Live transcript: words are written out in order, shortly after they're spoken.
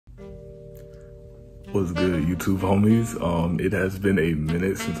What's good, YouTube homies? It has been a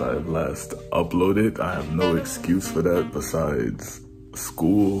minute since I have last uploaded. I have no excuse for that besides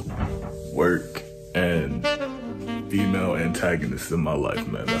school, work, and female antagonists in my life,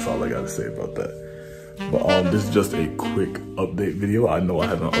 man. That's all I gotta say about that. But this is just a quick update video. I know I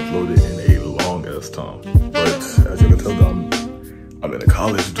haven't uploaded in a long ass time, but as you can tell, I'm in a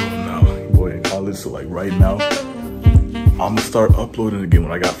college dorm now. Boy, in college, so like right now, I'm gonna start uploading again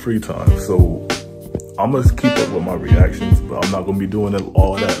when I got free time. So I'm gonna keep up with my reactions, but I'm not gonna be doing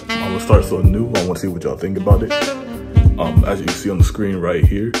all that. I'm gonna start something new. I wanna see what y'all think about it. As you can see on the screen right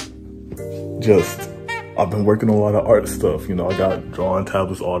here, I've been working on a lot of art stuff. You know, I got drawing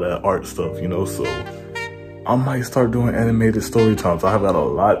tablets, all that art stuff, you know, so I might start doing animated story times. I have got a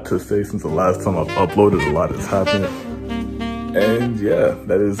lot to say since the last time I've uploaded. A lot has happened. And yeah,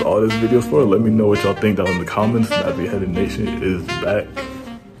 that is all this video's for. Let me know what y'all think down in the comments. That Beheaded Nation is back.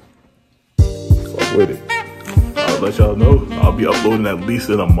 Fuck with it. I'll let y'all know. I'll be uploading at least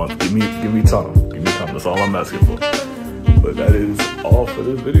in a month. Give me time. Give me time. That's all I'm asking for. But that is all for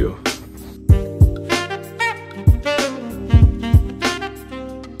this video.